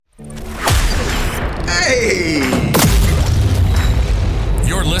Hey!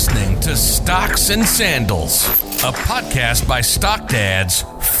 You're listening to Stocks and Sandals, a podcast by Stock Dads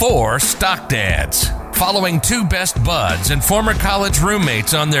for Stock Dads, following two best buds and former college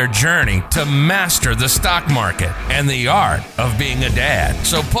roommates on their journey to master the stock market and the art of being a dad.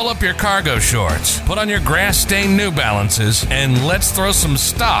 So pull up your cargo shorts, put on your grass-stained New Balances, and let's throw some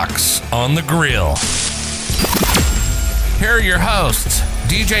stocks on the grill. Here are your hosts,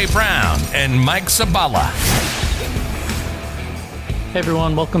 DJ Brown and Mike Sabala. Hey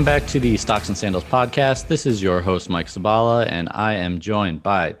everyone, welcome back to the Stocks and Sandals podcast. This is your host, Mike Sabala, and I am joined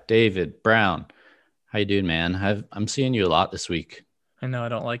by David Brown. How you doing, man? I'm seeing you a lot this week. I know, I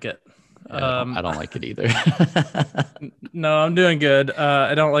don't like it. Yeah, I don't like it either. No, I'm doing good.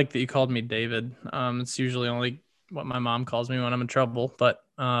 I don't like that you called me David. It's usually only what my mom calls me when I'm in trouble, but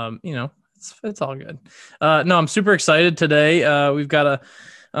it's all good. No, I'm super excited today. We've got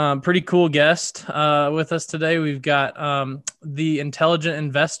a pretty cool guest with us today. We've got the Intelligent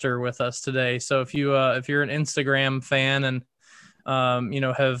Investor with us today. So if you're an Instagram fan and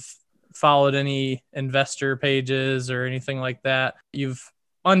have followed any investor pages or anything like that, you've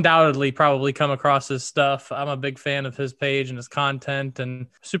undoubtedly probably come across his stuff. I'm a big fan of his page and his content, and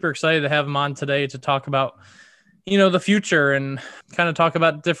super excited to have him on today to talk about the future and kind of talk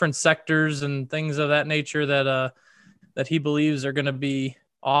about different sectors and things of that nature that he believes are going to be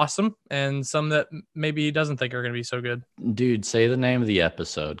awesome, and some that maybe he doesn't think are going to be so good. Dude, say the name of the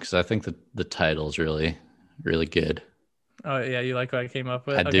episode, because I think the title's really, really good. Oh yeah, you like what I came up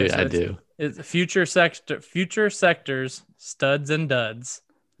with? I do. It's future sectors, studs and duds.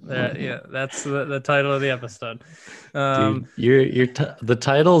 Yeah, that's the title of the episode. Dude, the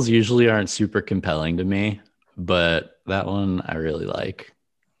titles usually aren't super compelling to me, but that one I really like.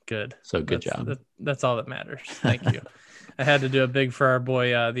 Good. So good job. That's all that matters. Thank you. I had to do a big for our boy,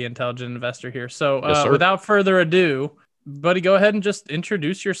 the Intelligent Investor here. So Yes, without further ado, buddy, go ahead and just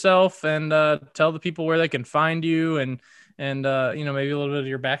introduce yourself and tell the people where they can find you and maybe a little bit of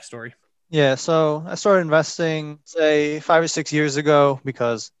your backstory. Yeah, so I started investing, say, 5 or 6 years ago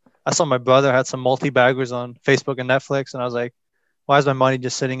because I saw my brother had some multi-baggers on Facebook and Netflix, and I was like, why is my money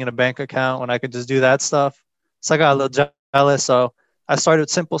just sitting in a bank account when I could just do that stuff? So I got a little jealous, so I started with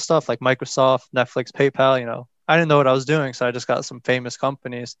simple stuff like Microsoft, Netflix, PayPal, I didn't know what I was doing, so I just got some famous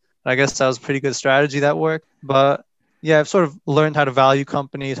companies. And I guess that was a pretty good strategy that worked. But yeah, I've sort of learned how to value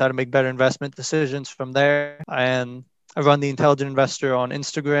companies, how to make better investment decisions from there. And I run the Intelligent Investor on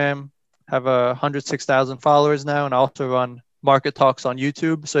Instagram, have 106,000 followers now, and I also run Market Talks on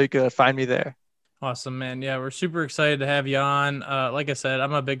YouTube, so you can find me there. Awesome, man. Yeah, we're super excited to have you on. Like I said,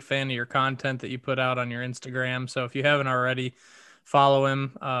 I'm a big fan of your content that you put out on your Instagram. So if you haven't already, follow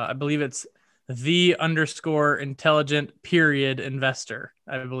him. I believe it's _intelligent_investor,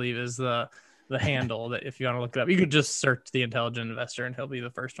 I believe is the handle that if you want to look it up, you could just search the Intelligent Investor and he'll be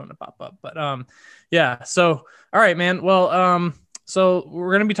the first one to pop up. But yeah. So, all right, man. Well, so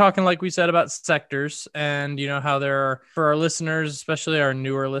we're going to be talking, like we said, about sectors and, how there are, for our listeners, especially our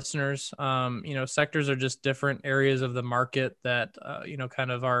newer listeners, sectors are just different areas of the market that,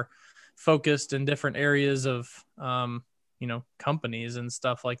 kind of are focused in different areas of, companies and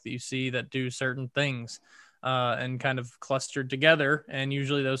stuff like that you see that do certain things and kind of clustered together. And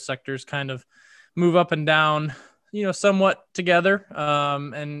usually those sectors kind of move up and down, somewhat together.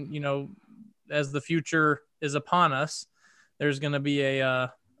 As the future is upon us, there's going to be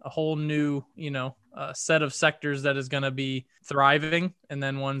a whole new, set of sectors that is going to be thriving, and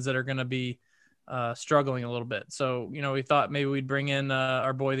then ones that are going to be struggling a little bit. So, we thought maybe we'd bring in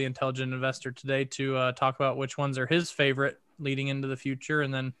our boy, the Intelligent Investor, today to talk about which ones are his favorite leading into the future.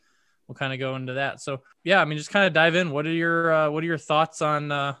 And then we'll kind of go into that. So yeah, just kind of dive in. What are your thoughts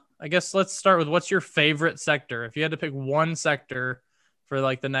on, I guess let's start with what's your favorite sector? If you had to pick one sector for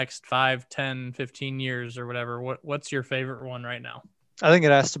like the next 5, 10, 15 years or whatever, what's your favorite one right now? I think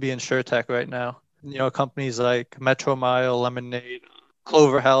it has to be InsurTech right now. Companies like Metromile, Lemonade,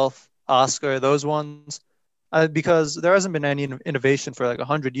 Clover Health, Oscar, those ones, because there hasn't been any innovation for like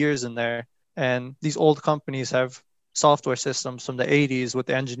 100 years in there. And these old companies have software systems from the 80s with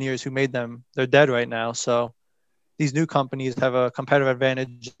the engineers who made them. They're dead right now. So these new companies have a competitive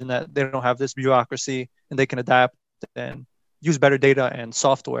advantage in that they don't have this bureaucracy and they can adapt and use better data and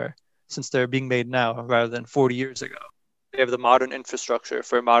software since they're being made now rather than 40 years ago. They have the modern infrastructure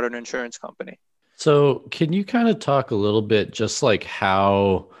for a modern insurance company. So can you kind of talk a little bit just like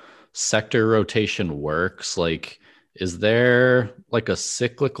how sector rotation works? Like, is there like a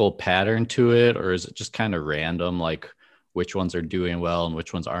cyclical pattern to it, or is it just kind of random, like which ones are doing well and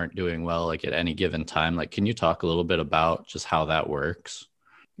which ones aren't doing well, like at any given time? Like, can you talk a little bit about just how that works?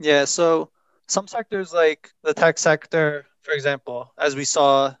 Yeah, so Some sectors like the tech sector, for example, as we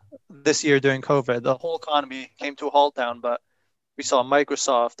saw this year during COVID, the whole economy came to a halt down, but we saw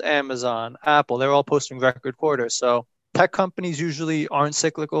Microsoft, Amazon, Apple, they're all posting record quarters. So tech companies usually aren't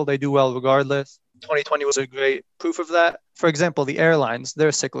cyclical. They do well regardless. 2020 was a great proof of that. For example, the airlines, they're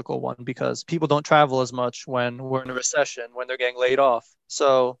a cyclical one because people don't travel as much when we're in a recession, when they're getting laid off.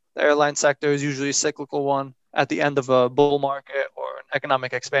 So the airline sector is usually a cyclical one. At the end of a bull market or an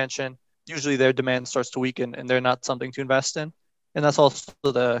economic expansion, usually their demand starts to weaken and they're not something to invest in. And that's also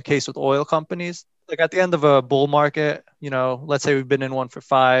the case with oil companies. Like at the end of a bull market, let's say we've been in one for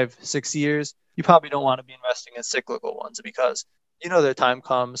 5, 6 years, you probably don't want to be investing in cyclical ones because their time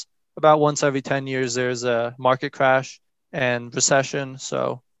comes. About once every 10 years, there's a market crash and recession.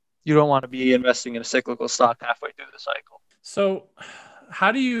 So you don't want to be investing in a cyclical stock halfway through the cycle. So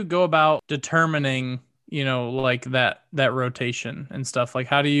how do you go about determining, like that rotation and stuff? Like,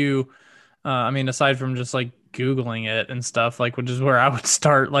 how do you, aside from just like Googling it and stuff, like, which is where I would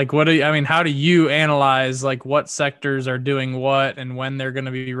start, like, how do you analyze like what sectors are doing what and when they're going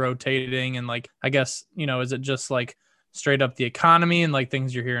to be rotating? And like, I guess, is it just like straight up the economy and like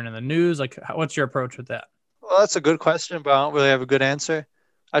things you're hearing in the news? Like, what's your approach with that? Well, that's a good question, but I don't really have a good answer.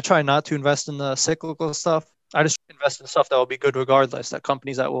 I try not to invest in the cyclical stuff. I just invest in stuff that will be good regardless, that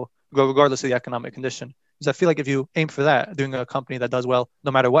companies that will grow regardless of the economic condition. Because I feel like if you aim for that, doing a company that does well,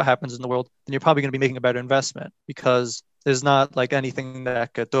 no matter what happens in the world, then you're probably going to be making a better investment because there's not like anything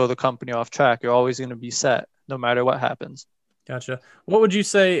that could throw the company off track. You're always going to be set no matter what happens. Gotcha. What would you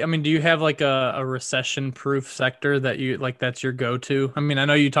say? Do you have like a recession-proof sector that you like that's your go-to? I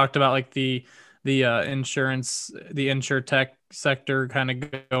know you talked about like the insurance, the insurtech sector kind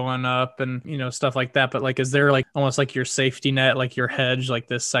of going up and, stuff like that. But like, is there like almost like your safety net, like your hedge, like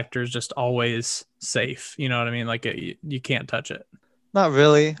this sector is just always safe? You know what I mean? Like you can't touch it. Not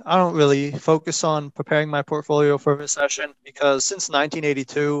really. I don't really focus on preparing my portfolio for a recession because since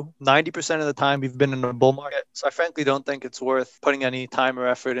 1982, 90% of the time we've been in a bull market. So I frankly don't think it's worth putting any time or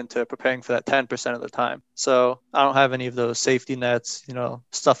effort into preparing for that 10% of the time. So I don't have any of those safety nets,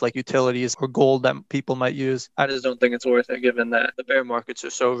 stuff like utilities or gold that people might use. I just don't think it's worth it given that the bear markets are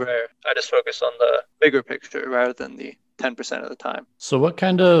so rare. I just focus on the bigger picture rather than the 10% of the time. So what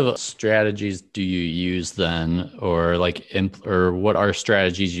kind of strategies do you use then, or or what are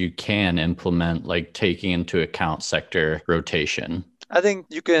strategies you can implement, like taking into account sector rotation? I think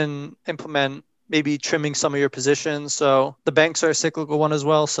you can implement maybe trimming some of your positions. So the banks are a cyclical one as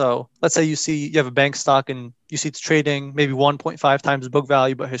well. So let's say you have a bank stock and you see it's trading maybe 1.5 times book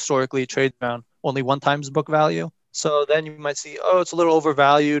value, but historically it trades around only 1 times book value. So then you might see, it's a little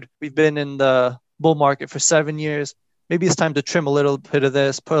overvalued. We've been in the bull market for 7 years. Maybe it's time to trim a little bit of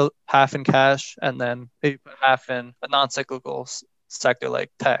this, put half in cash, and then maybe put half in a non-cyclical sector like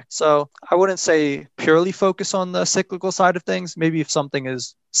tech. So I wouldn't say purely focus on the cyclical side of things. Maybe if something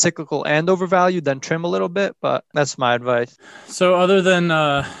is cyclical and overvalued, then trim a little bit, but that's my advice. So other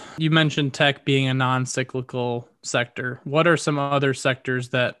than you mentioned tech being a non-cyclical sector, what are some other sectors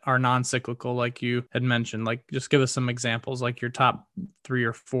that are non-cyclical like you had mentioned? Like just give us some examples, like your top 3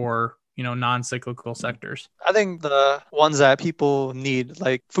 or 4 non-cyclical sectors. I think the ones that people need,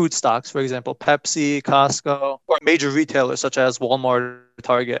 like food stocks, for example, Pepsi, Costco, or major retailers such as Walmart or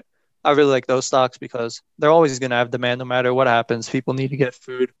Target. I really like those stocks because they're always going to have demand no matter what happens. People need to get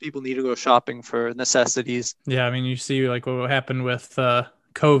food. People need to go shopping for necessities. Yeah, you see like what happened with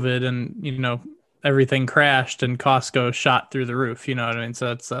COVID and, everything crashed and Costco shot through the roof. You know what I mean?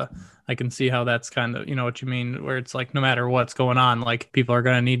 So it's I can see how that's kind of, what you mean, where it's like no matter what's going on, like people are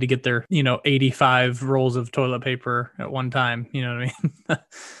going to need to get their, 85 rolls of toilet paper at one time. You know what I mean?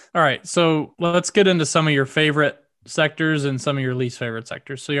 All right. So let's get into some of your favorite sectors and some of your least favorite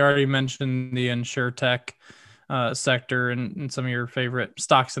sectors. So you already mentioned the insurtech sector and some of your favorite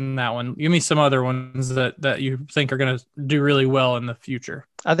stocks in that one. Give me some other ones that you think are going to do really well in the future.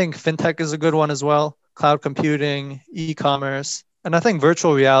 I think fintech is a good one as well. Cloud computing, e-commerce. And I think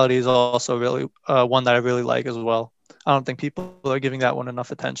virtual reality is also really one that I really like as well. I don't think people are giving that one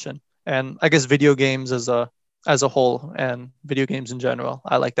enough attention. And I guess video games as a whole and video games in general,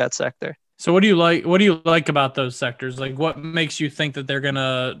 I like that sector. So what do you like? What do you like about those sectors? Like what makes you think that they're going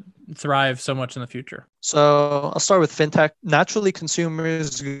to thrive so much in the future? So I'll start with fintech. Naturally,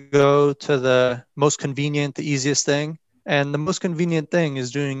 consumers go to the most convenient, the easiest thing. And the most convenient thing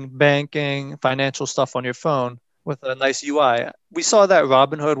is doing banking, financial stuff on your phone with a nice UI. We saw that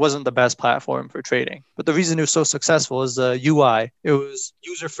Robinhood wasn't the best platform for trading, but the reason it was so successful is the UI. It was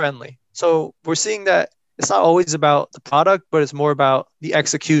user-friendly. So we're seeing that it's not always about the product, but it's more about the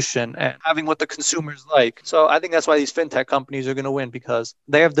execution and having what the consumers like. So I think that's why these fintech companies are going to win, because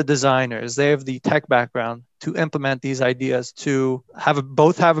they have the designers, they have the tech background to implement these ideas, to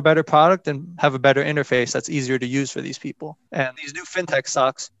both have a better product and have a better interface that's easier to use for these people. And these new fintech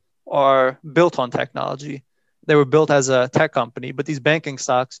stocks are built on technology. They were built as a tech company, but these banking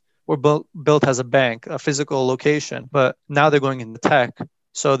stocks were built as a bank, a physical location, but now they're going into tech.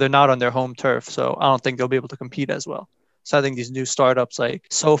 So they're not on their home turf. So I don't think they'll be able to compete as well. So I think these new startups like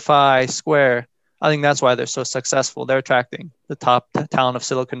SoFi, Square, I think that's why they're so successful. They're attracting the top talent of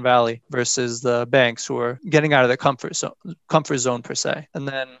Silicon Valley versus the banks who are getting out of their comfort zone per se. And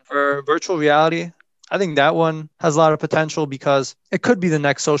then for virtual reality, I think that one has a lot of potential because it could be the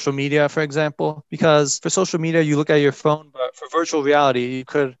next social media, for example. Because for social media, you look at your phone, but for virtual reality, you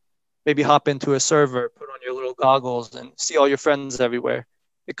could maybe hop into a server, put on your little goggles and see all your friends everywhere.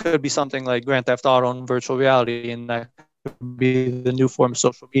 It could be something like Grand Theft Auto in virtual reality, and that could be the new form of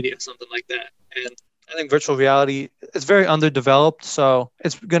social media, something like that. And I think virtual reality is very underdeveloped, so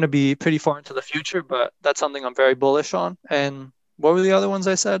it's going to be pretty far into the future, but that's something I'm very bullish on. And what were the other ones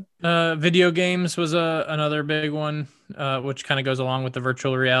I said? Video games was another big one, which kind of goes along with the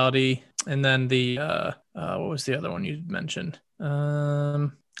virtual reality. And then what was the other one you mentioned?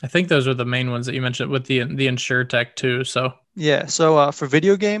 I think those are the main ones that you mentioned with the InsurTech too. So yeah. So for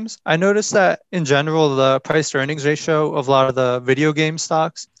video games, I noticed that in general, the price to earnings ratio of a lot of the video game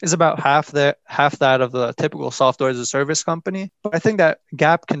stocks is about half that of the typical software as a service company. But I think that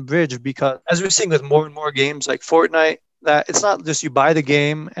gap can bridge because as we're seeing with more and more games like Fortnite, that it's not just you buy the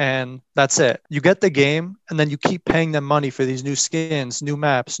game and that's it. You get the game and then you keep paying them money for these new skins, new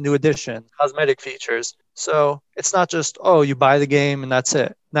maps, new additions, cosmetic features. So it's not just, oh, you buy the game and that's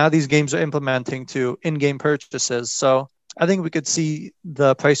it. Now these games are implementing to in-game purchases. So I think we could see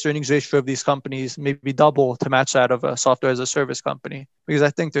the price to earnings ratio of these companies maybe double to match that of a software as a service company, because I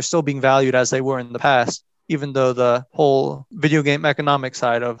think they're still being valued as they were in the past, even though the whole video game economic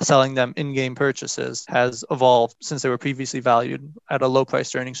side of selling them in-game purchases has evolved since they were previously valued at a low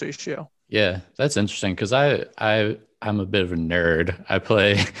price to earnings ratio. Yeah, that's interesting because I'm a bit of a nerd. I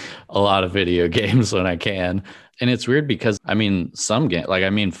play a lot of video games when I can. And it's weird because, some game,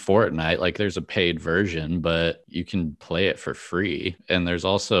 Fortnite, like there's a paid version, but you can play it for free. And there's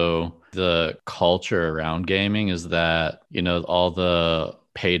also the culture around gaming is that, all the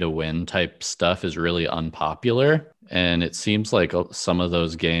pay to win type stuff is really unpopular. And it seems like some of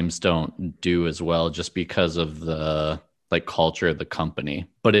those games don't do as well just because of the culture of the company.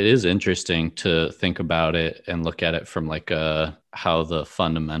 But it is interesting to think about it and look at it from how the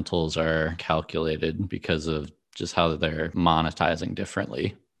fundamentals are calculated because of just how they're monetizing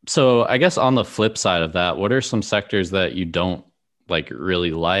differently. So I guess on the flip side of that, what are some sectors that you don't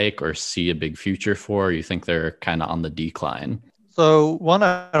really like or see a big future for? Or you think they're kind of on the decline? So one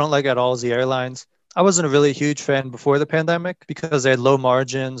I don't like at all is the airlines. I wasn't a really huge fan before the pandemic because they had low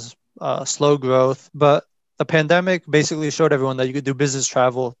margins, slow growth, but the pandemic basically showed everyone that you could do business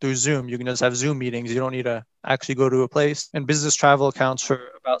travel through Zoom. You can just have Zoom meetings. You don't need to actually go to a place. And business travel accounts for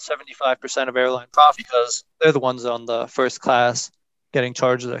about 75% of airline profit because they're the ones on the first class getting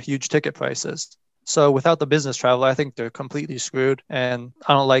charged the huge ticket prices. So without the business travel, I think they're completely screwed. And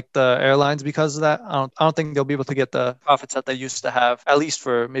I don't like the airlines because of that. I don't think they'll be able to get the profits that they used to have, at least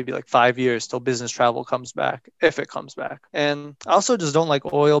for maybe 5 years till business travel comes back, if it comes back. And I also just don't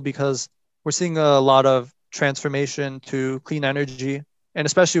like oil because we're seeing a lot of transformation to clean energy. And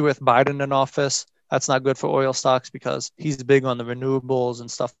especially with Biden in office, that's not good for oil stocks because he's big on the renewables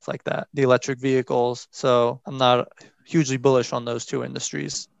and stuff like that, the electric vehicles. So I'm not hugely bullish on those two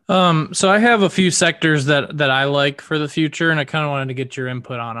industries. So I have a few sectors that I like for the future, and I kind of wanted to get your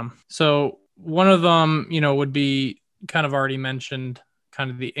input on them. So one of them, would be kind of already mentioned,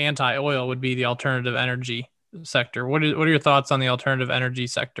 kind of the anti-oil would be the alternative energy sector. What are your thoughts on the alternative energy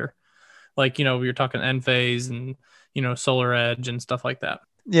sector? You're talking Enphase and, SolarEdge and stuff like that.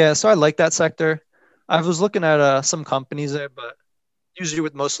 Yeah, so I like that sector. I was looking at some companies there, but usually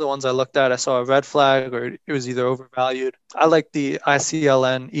with most of the ones I looked at, I saw a red flag or it was either overvalued. I like the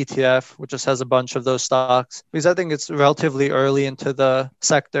ICLN ETF, which just has a bunch of those stocks because I think it's relatively early into the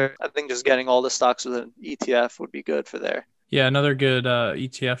sector. I think just getting all the stocks with an ETF would be good for there. Yeah, another good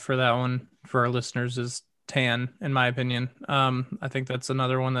ETF for that one for our listeners is TAN, in my opinion. I think that's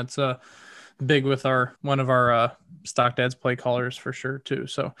another one that's big with one of our Stock Dads play callers for sure too.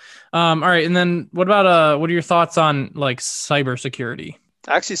 So, all right. And then what about what are your thoughts on cybersecurity?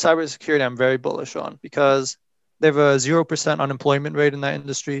 Actually, cybersecurity, I'm very bullish on because They have a 0% unemployment rate in that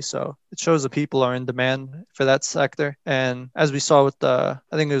industry. So it shows that people are in demand for that sector. And as we saw with I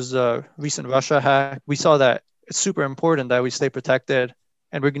think it was a recent Russia hack, we saw that it's super important that we stay protected.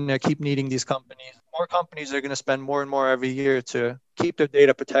 And we're going to keep needing these companies. More companies are going to spend more and more every year to keep their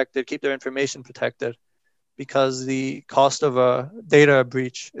data protected, keep their information protected, because the cost of a data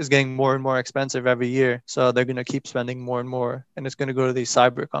breach is getting more and more expensive every year. So they're going to keep spending more and more, and it's going to go to these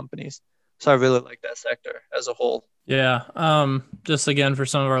cyber companies. So I really like that sector as a whole. Yeah. Just again, for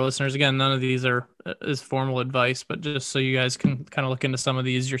some of our listeners, again, none of these is formal advice, but just so you guys can kind of look into some of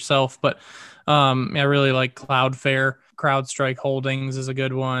these yourself. But I really like Cloudflare. CrowdStrike Holdings is a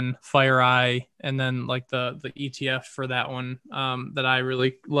good one. FireEye, and then like the ETF for that one that I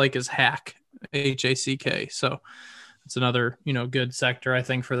really like is Hack, HACK. So it's another good sector I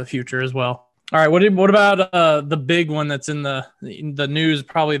think for the future as well. All right, what about the big one that's in the news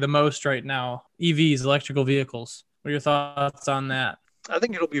probably the most right now? EVs, electrical vehicles. What are your thoughts on that? I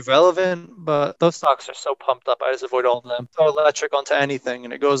think it'll be relevant, but those stocks are so pumped up. I just avoid all of them. Throw electric onto anything,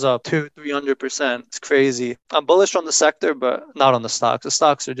 and it goes up 200-300%. It's crazy. I'm bullish on the sector, but not on the stocks. The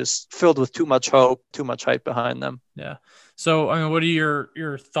stocks are just filled with too much hope, too much hype behind them. Yeah. So, I mean, what are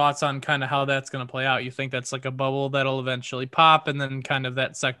your thoughts on kind of how that's going to play out? You think that's like a bubble that'll eventually pop, and then kind of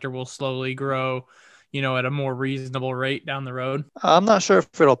that sector will slowly grow, at a more reasonable rate down the road? I'm not sure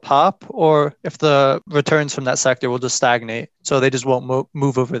if it'll pop or if the returns from that sector will just stagnate. So they just won't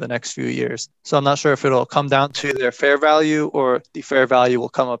move over the next few years. So I'm not sure if it'll come down to their fair value or the fair value will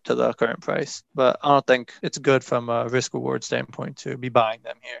come up to the current price. But I don't think it's good from a risk reward standpoint to be buying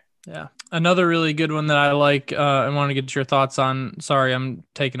them here. Yeah. Another really good one that I like and want to get your thoughts on. Sorry, I'm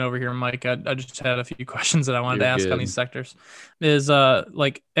taking over here, Mike. I just had a few questions that I wanted to ask on these sectors. Is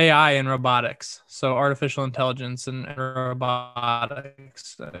like AI and robotics. So artificial intelligence and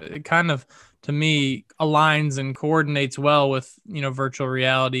robotics. It kind of, to me, aligns and coordinates well with, virtual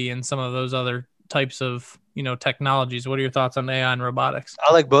reality and some of those other types of technologies. What are your thoughts on AI and robotics?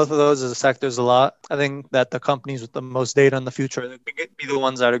 I like both of those as sectors a lot. I think that the companies with the most data in the future are be the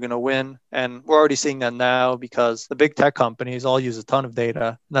ones that are going to win. And we're already seeing that now because the big tech companies all use a ton of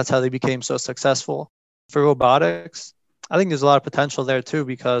data. And that's how they became so successful. For robotics, I think there's a lot of potential there too,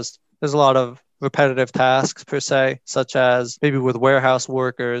 because there's a lot of repetitive tasks per se, such as maybe with warehouse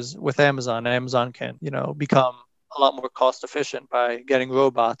workers with Amazon. Amazon can, become a lot more cost efficient by getting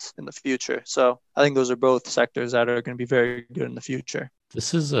robots in the future. So I think those are both sectors that are going to be very good in the future.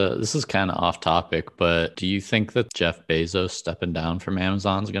 This is kind of off topic, but do you think that Jeff Bezos stepping down from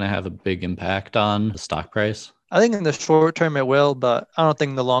Amazon is going to have a big impact on the stock price? I think in the short term it will, but I don't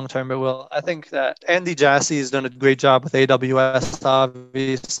think in the long term it will. I think that Andy Jassy has done a great job with AWS,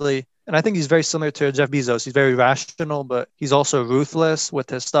 obviously. And I think he's very similar to Jeff Bezos. He's very rational, but he's also ruthless with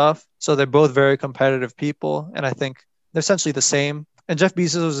his stuff. So they're both very competitive people. And I think they're essentially the same. And Jeff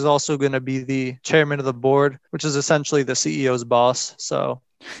Bezos is also going to be the chairman of the board, which is essentially the CEO's boss. So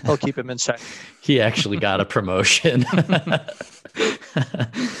he'll keep him in check. He actually got a promotion.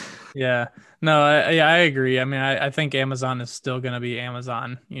 Yeah. No, I agree. I mean, I think Amazon is still going to be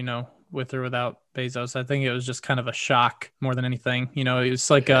Amazon, with or without Bezos. I think it was just kind of a shock more than anything. It was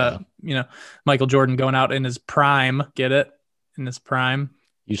like, Michael Jordan going out in his prime. Get it? In his prime.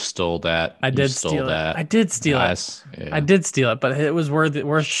 You stole that. I did steal it. I did steal it. Yeah. I did steal it, but it was worth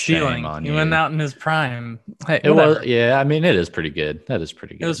stealing. He went out in his prime. Hey, it was, yeah. I mean, it is pretty good. That is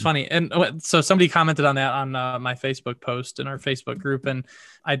pretty good. It was funny. And so somebody commented on that on my Facebook post in our Facebook group, and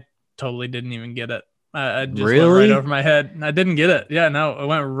I totally didn't even get it. I just went right over my head. I didn't get it. Yeah, no, it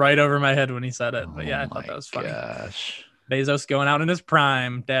went right over my head when he said it. But yeah, I thought that was funny. Gosh. Bezos going out in his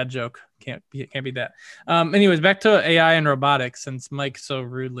prime. Dad joke. Can't beat that. Anyways, back to AI and robotics, since Mike so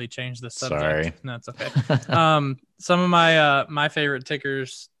rudely changed the subject. Sorry. No, it's okay. Some of my favorite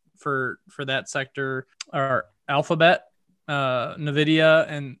tickers for that sector are Alphabet, NVIDIA,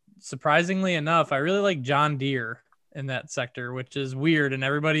 and surprisingly enough, I really like John Deere in that sector, which is weird. And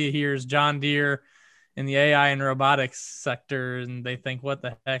everybody hears John Deere in the AI and robotics sector, and they think, what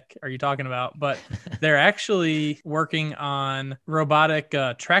the heck are you talking about? But they're actually working on robotic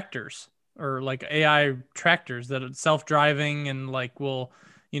tractors, or like AI tractors that are self-driving and like will,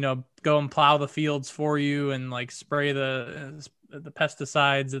 go and plow the fields for you and like spray the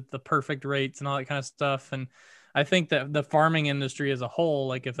pesticides at the perfect rates and all that kind of stuff. And I think that the farming industry as a whole,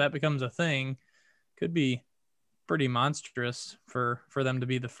 like if that becomes a thing, could be pretty monstrous for them to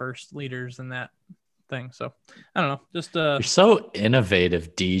be the first leaders in that thing. So I don't know, just you're so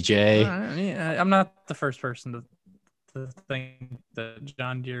innovative, DJ. I'm not the first person to think that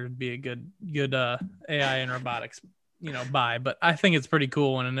John Deere would be a good AI and robotics buy, but I think it's pretty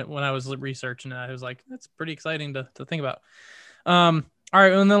cool. When I was researching it, I was like, that's pretty exciting to think about. All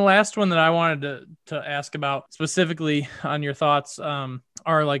right, and then the last one that I wanted to ask about specifically on your thoughts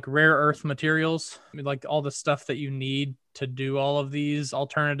are like rare earth materials. I mean, like all the stuff that you need to do all of these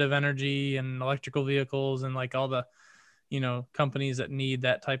alternative energy and electrical vehicles, and like all the companies that need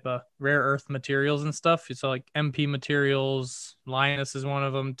that type of rare earth materials and stuff. So like MP Materials, Lynas is one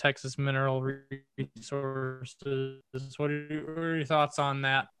of them, Texas Mineral Resources. What are your thoughts on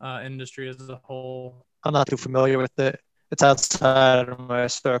that industry as a whole? I'm not too familiar with it. It's outside of my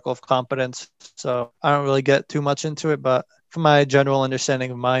circle of competence, so I don't really get too much into it. But from my general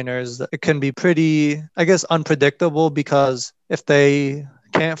understanding of miners, it can be pretty, I guess, unpredictable, because if they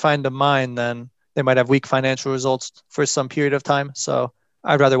can't find a mine, then they might have weak financial results for some period of time. So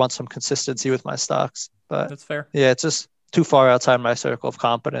I'd rather want some consistency with my stocks. But that's fair. Yeah, it's just too far outside my circle of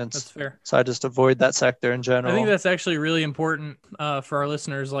competence. That's fair. So I just avoid that sector in general. I think that's actually really important for our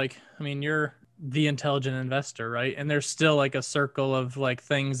listeners. Like, I mean, you're the intelligent investor, right? And there's still like a circle of like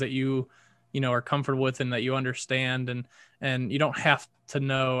things that you are comfortable with and that you understand, and you don't have to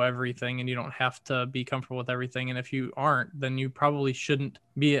know everything, and you don't have to be comfortable with everything. And if you aren't, then you probably shouldn't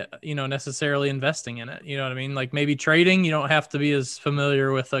be, necessarily investing in it. You know what I mean? Like maybe trading, you don't have to be as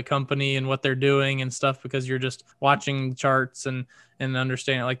familiar with a company and what they're doing and stuff, because you're just watching charts and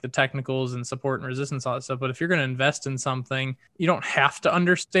understanding like the technicals and support and resistance, all that stuff. But if you're going to invest in something, you don't have to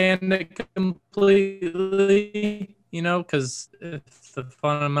understand it completely, because if the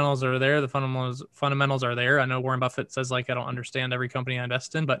fundamentals are there, the fundamentals are there. I know Warren Buffett says like, I don't understand every company I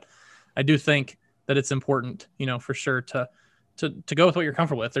invest in, but I do think that it's important, for sure to go with what you're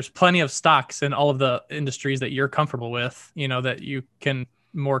comfortable with. There's plenty of stocks in all of the industries that you're comfortable with, that you can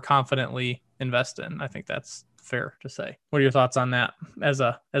more confidently invest in. I think that's fair to say. What are your thoughts on that as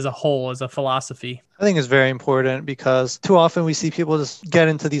a whole, as a philosophy? I think it's very important, because too often we see people just get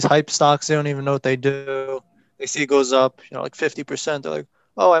into these hype stocks. They don't even know what they do. They see it goes up, like 50%. They're like,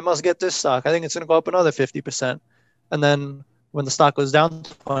 oh, I must get this stock. I think it's going to go up another 50%. And then when the stock goes down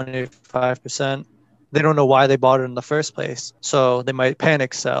 25%, they don't know why they bought it in the first place. So they might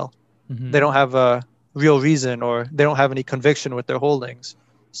panic sell. Mm-hmm. They don't have a real reason, or they don't have any conviction with their holdings.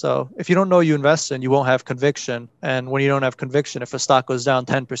 So if you don't know you invest in, you won't have conviction. And when you don't have conviction, if a stock goes down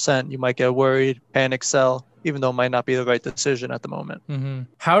 10%, you might get worried, panic sell, even though it might not be the right decision at the moment. Mm-hmm.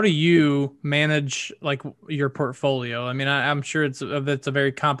 How do you manage like your portfolio? I mean, I'm sure it's a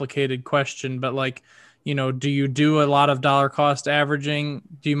very complicated question, but like, do you do a lot of dollar cost averaging?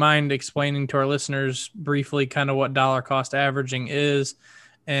 Do you mind explaining to our listeners briefly kind of what dollar cost averaging is?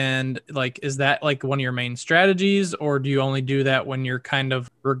 And like, is that like one of your main strategies, or do you only do that when you're kind of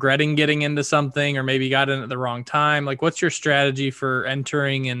regretting getting into something, or maybe got in at the wrong time? Like, what's your strategy for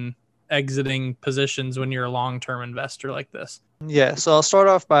entering and exiting positions when you're a long-term investor like this? Yeah, so I'll start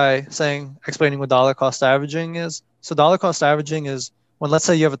off by explaining what dollar cost averaging is. So dollar cost averaging is when, let's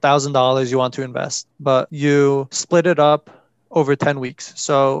say you have $1,000 you want to invest, but you split it up over 10 weeks.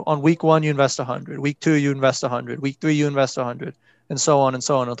 So on week 1, you invest 100. Week 2, you invest 100. Week 3, you invest 100. And so on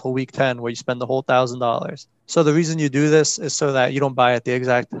until week 10, where you spend the whole $1,000. So the reason you do this is so that you don't buy at the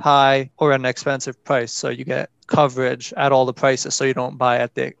exact high or at an expensive price. So you get coverage at all the prices, so you don't buy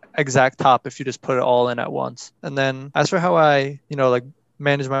at the exact top if you just put it all in at once. And then as for how I,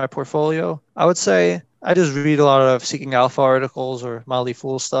 manage my portfolio, I would say I just read a lot of Seeking Alpha articles or Motley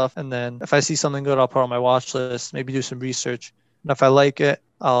Fool stuff. And then if I see something good, I'll put it on my watch list, maybe do some research. And if I like it,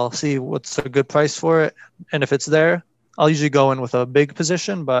 I'll see what's a good price for it. And if it's there, I'll usually go in with a big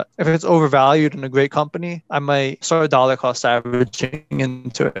position, but if it's overvalued in a great company, I might start dollar cost averaging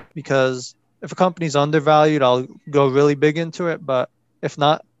into it, because if a company's undervalued, I'll go really big into it. But if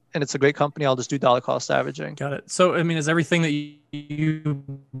not, and it's a great company, I'll just do dollar cost averaging. Got it. So, I mean, is everything that you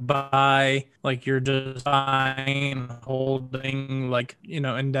buy, like you're just buying, holding, like,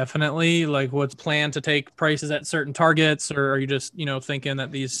 indefinitely? Like, what's planned to take prices at certain targets? Or are you just, thinking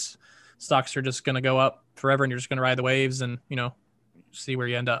that these stocks are just going to go up forever and you're just going to ride the waves and, see where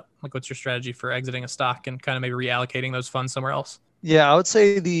you end up? Like, what's your strategy for exiting a stock and kind of maybe reallocating those funds somewhere else? Yeah, I would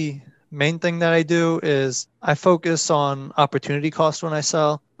say the main thing that I do is I focus on opportunity cost when I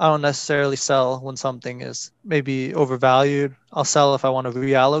sell. I don't necessarily sell when something is maybe overvalued. I'll sell if I want to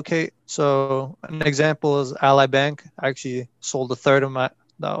reallocate. So an example is Ally Bank. I actually sold a third of my,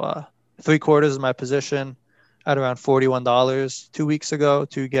 3/4 of my position at around $41 2 weeks ago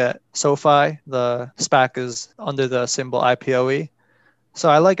to get SoFi. The SPAC is under the symbol IPOE. So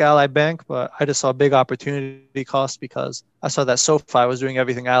I like Ally Bank, but I just saw a big opportunity cost because I saw that SoFi was doing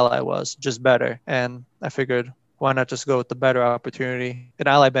everything Ally was, just better. And I figured, why not just go with the better opportunity? And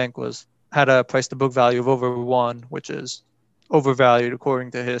Ally Bank was had a price to book value of over 1, which is overvalued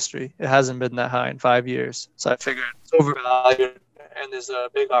according to history. It hasn't been that high in 5 years. So I figured it's overvalued and there's a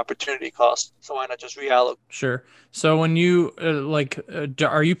big opportunity cost. So why not just reallocate? Sure. So when you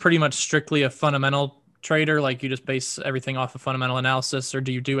are you pretty much strictly a fundamental trader? Like you just base everything off of fundamental analysis, or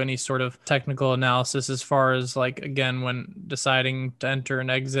do you do any sort of technical analysis as far as like, again, when deciding to enter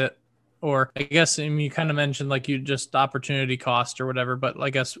and exit? Or I guess you kind of mentioned like you just opportunity cost or whatever, but I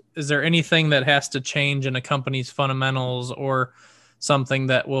guess, is there anything that has to change in a company's fundamentals or something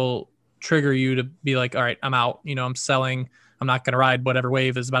that will trigger you to be like, all right, I'm out, I'm selling. I'm not going to ride whatever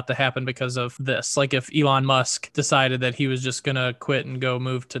wave is about to happen because of this. Like if Elon Musk decided that he was just going to quit and go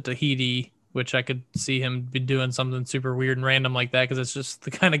move to Tahiti, which I could see him be doing something super weird and random like that because it's just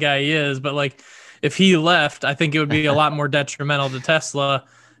the kind of guy he is. But like if he left, I think it would be a lot more detrimental to Tesla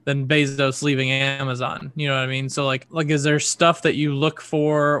than Bezos leaving Amazon. You know what I mean? So like is there stuff that you look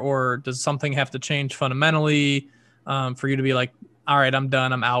for, or does something have to change fundamentally for you to be like, all right, I'm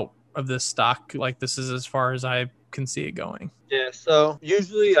done. I'm out of this stock. Like this is as far as I can see it going. Yeah. So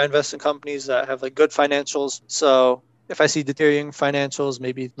usually I invest in companies that have like good financials. So if I see deteriorating financials,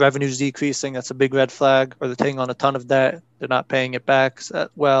 maybe revenues decreasing, that's a big red flag, or they're taking on a ton of debt, they're not paying it back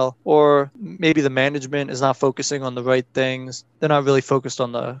well, or maybe the management is not focusing on the right things. They're not really focused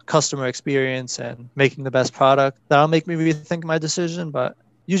on the customer experience and making the best product. That'll make me rethink my decision, but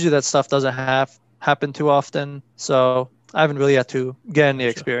usually that stuff doesn't happen too often. So I haven't really had to get any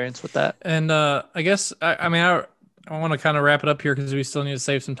experience with that. And I guess, I want to kind of wrap it up here because we still need to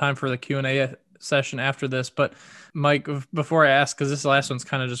save some time for the Q&A session after this. But Mike, before I ask, because this last one's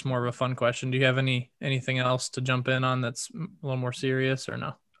kind of just more of a fun question, do you have anything else to jump in on that's a little more serious or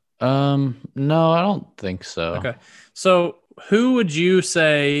no? No, I don't think so. Okay. So who would you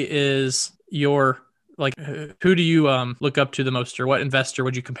say is your, like, who do you look up to the most, or what investor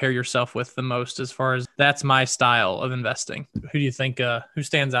would you compare yourself with the most as far as that's my style of investing? Who do you think, who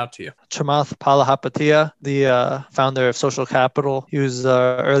stands out to you? Chamath Palihapitiya, the founder of Social Capital. He was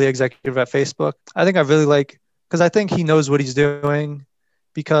early executive at Facebook. I think I really like, because I think he knows what he's doing,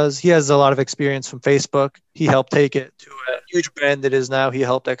 because he has a lot of experience from Facebook. He helped take it to a huge brand it is now. He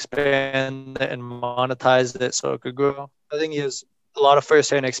helped expand it and monetize it so it could grow. I think he has a lot of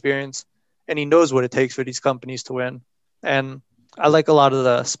firsthand experience, and he knows what it takes for these companies to win. And I like a lot of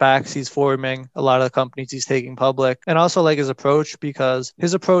the SPACs he's forming, a lot of the companies he's taking public, and also like his approach, because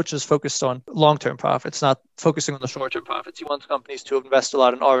his approach is focused on long-term profits, not focusing on the short-term profits. He wants companies to invest a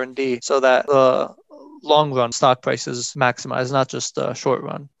lot in R&D so that the long-run stock prices maximize, not just the short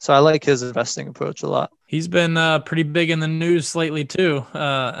run. So I like his investing approach a lot. He's been pretty big in the news lately too,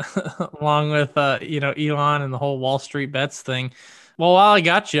 along with Elon and the whole Wall Street bets thing. Well, while I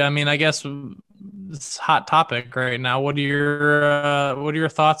got you, I mean, I guess it's a hot topic right now. What are your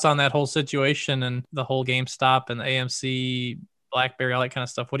thoughts on that whole situation and the whole GameStop and the AMC, BlackBerry, all that kind of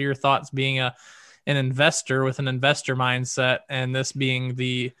stuff? What are your thoughts being an investor with an investor mindset, and this being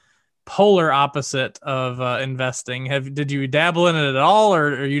the polar opposite of investing? Did you dabble in it at all, or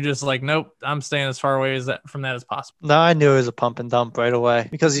are you just like, nope, I'm staying as far away from that as possible? No, I knew it was a pump and dump right away,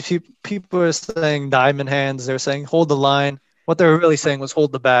 because if people were saying diamond hands, they're saying hold the line. What they were really saying was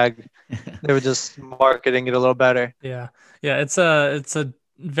hold the bag. They were just marketing it a little better. Yeah. It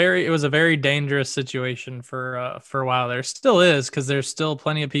was a very dangerous situation for a while. There still is, because there's still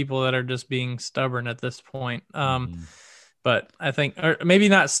plenty of people that are just being stubborn at this point. But I think, or maybe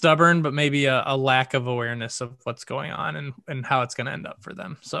not stubborn, but maybe a lack of awareness of what's going on and how it's going to end up for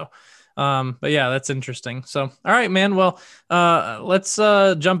them. So, but yeah, that's interesting. So, all right, man. Well, let's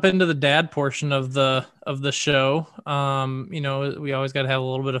jump into the dad portion of the show. We always got to have a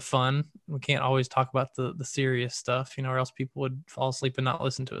little bit of fun. We can't always talk about the serious stuff, or else people would fall asleep and not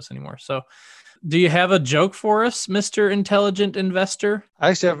listen to us anymore. So, do you have a joke for us, Mr. Intelligent Investor? I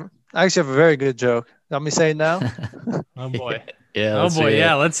actually have a very good joke. Want me to say it now? Oh boy. Yeah. Oh boy.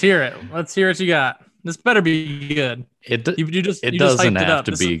 Yeah. Let's hear it. Let's hear what you got. This better be good. It doesn't have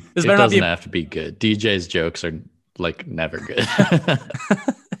to be good. DJ's jokes are like never good.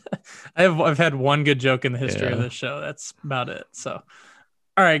 I've had one good joke in the history of this show. That's about it. So,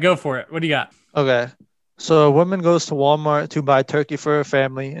 all right, go for it. What do you got? Okay. So a woman goes to Walmart to buy turkey for her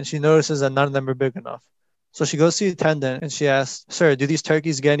family, and she notices that none of them are big enough. So she goes to the attendant and she asks, "Sir, do these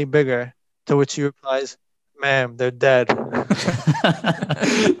turkeys get any bigger?" To which he replies, "Ma'am, they're dead."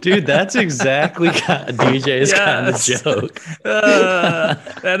 Dude, that's exactly DJ's kind of joke.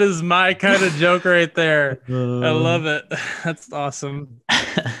 That is my kind of joke right there. I love it. That's awesome.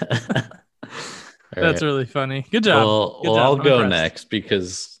 That's really funny. Good job. Well, I'll go next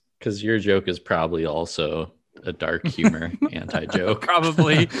because your joke is probably also a dark humor anti-joke.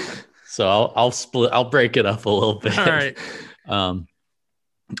 Probably. So I'll break it up a little bit. All right.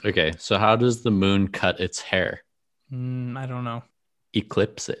 Okay. So how does the moon cut its hair? I don't know.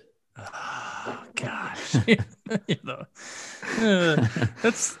 Eclipse it. Oh, gosh.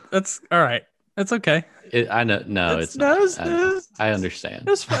 That's all right. That's okay. I know. No, it's not. I understand. It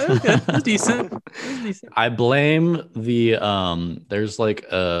was fine. It was good. It was decent. I blame the there's like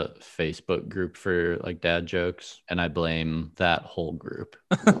a Facebook group for like dad jokes, and I blame that whole group.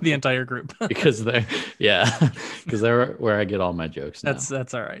 The entire group. because they're where I get all my jokes now.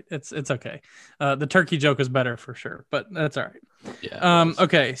 That's all right. It's okay. The turkey joke is better for sure, but that's all right. Yeah.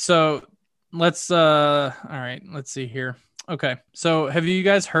 Okay, so let's all right, let's see here. Okay, so have you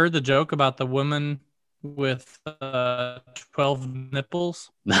guys heard the joke about the woman with 12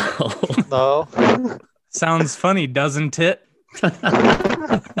 nipples? No. No. Sounds funny, doesn't it?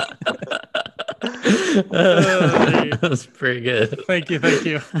 That's pretty good. Thank you. I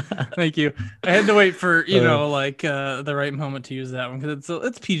had to wait for the right moment to use that one because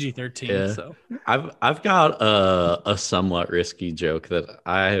it's PG-13. Yeah. So I've got a somewhat risky joke that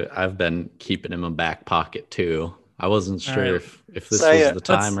I've been keeping in my back pocket too. I wasn't sure right. if this Say was it. the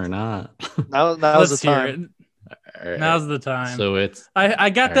time or not. Now's the let's hear time. it. All right. Now's the time. So it's I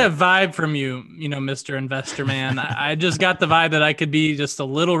got all that vibe from you, Mr. Investor Man. I just got the vibe that I could be just a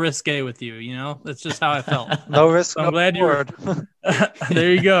little risque with you. That's just how I felt. No risk. I'm no glad reward.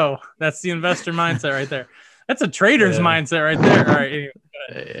 There you go. That's the investor mindset right there. That's a trader's mindset right there. All right.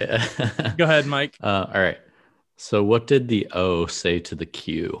 Anyway, go ahead, Mike. All right. So what did the O say to the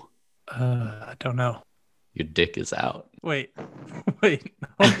Q? I don't know. Your dick is out. Wait, hold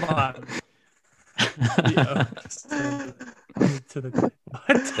on. To the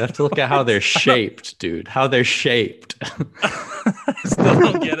what? You have to look at how they're shaped, dude. How they're shaped. I still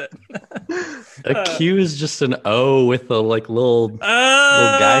don't get it. A Q is just an O with a little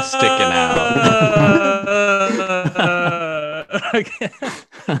guy sticking out. Okay.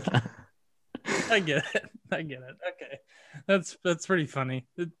 I get it. Okay. That's pretty funny.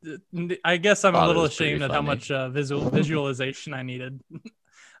 I guess I'm a little ashamed at how much visualization I needed.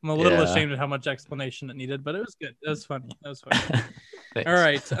 I'm a little ashamed at how much explanation it needed, but it was good. It was funny. All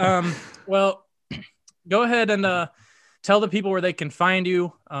right. Well, go ahead and tell the people where they can find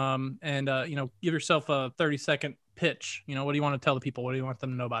you, and give yourself a 30-second pitch. What do you want to tell the people? What do you want them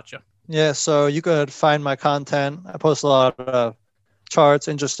to know about you? Yeah, so you could find my content. I post a lot of charts,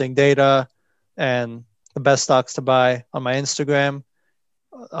 interesting data, and the best stocks to buy on my Instagram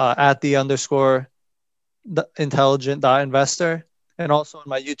at @the_intelligent.investor, and also on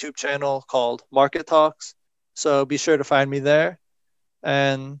my YouTube channel called Market Talks. So be sure to find me there.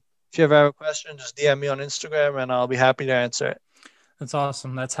 And if you ever have a question, just DM me on Instagram and I'll be happy to answer it. That's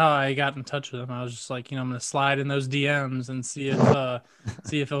awesome. That's how I got in touch with him. I was just like, I'm going to slide in those DMs and see if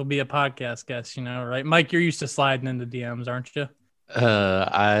it'll be a podcast guest, right? Mike, you're used to sliding into DMs, aren't you?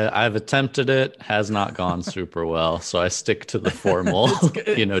 I've attempted it, has not gone super well, so I stick to the formal,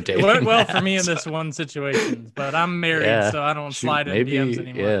 dating. Well, for me in this one situation, but I'm married, so I don't slide into DMs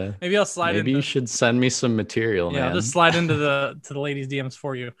anymore. Yeah. Maybe I'll slide. Maybe you should send me some material. Yeah, man. I'll just slide into the ladies' DMs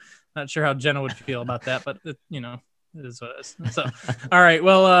for you. Not sure how Jenna would feel about that, but it is what it is. So, all right.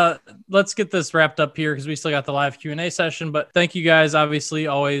 Well, let's get this wrapped up here because we still got the live Q&A session. But thank you guys, obviously,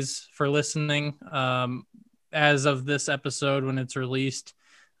 always for listening. As of this episode, when it's released,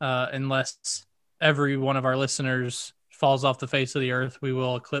 unless every one of our listeners falls off the face of the earth, we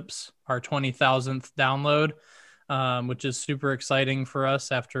will eclipse our 20,000th download, which is super exciting for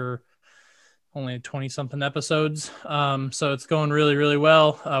us after only 20 something episodes. So it's going really, really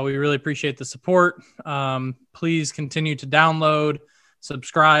well. We really appreciate the support. Please continue to download,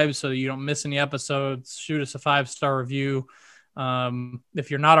 subscribe so you don't miss any episodes. Shoot us a 5-star review. If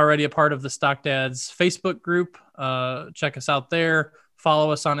you're not already a part of the Stock Dads Facebook group, check us out there.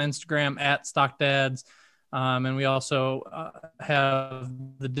 Follow us on Instagram @StockDads. And we also have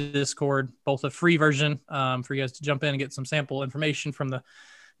the Discord, both a free version for you guys to jump in and get some sample information from the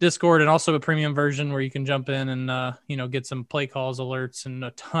Discord, and also a premium version where you can jump in and get some play calls, alerts, and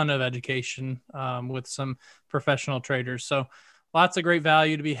a ton of education with some professional traders. So lots of great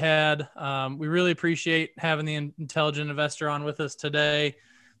value to be had. We really appreciate having the Intelligent Investor on with us today.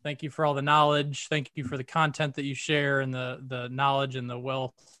 Thank you for all the knowledge. Thank you for the content that you share and the knowledge and the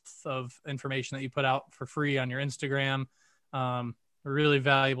wealth of information that you put out for free on your Instagram. Really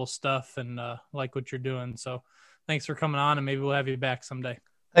valuable stuff, and like what you're doing. So thanks for coming on, and maybe we'll have you back someday.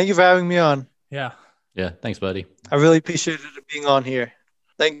 Thank you for having me on. Yeah. Yeah. Thanks, buddy. I really appreciated being on here.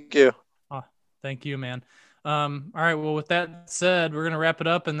 Thank you. Thank you, man. All right. Well, with that said, we're going to wrap it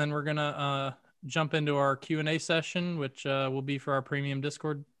up, and then we're going to jump into our Q&A session, which will be for our premium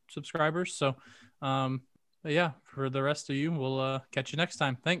Discord subscribers. So, but yeah, for the rest of you, we'll catch you next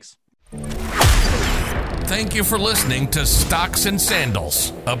time. Thanks. Thank you for listening to Stocks and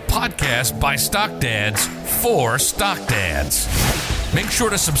Sandals, a podcast by Stock Dads for Stock Dads. Make sure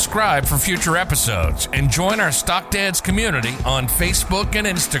to subscribe for future episodes and join our Stock Dads community on Facebook and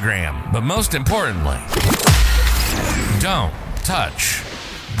Instagram. But most importantly, don't touch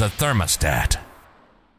the thermostat.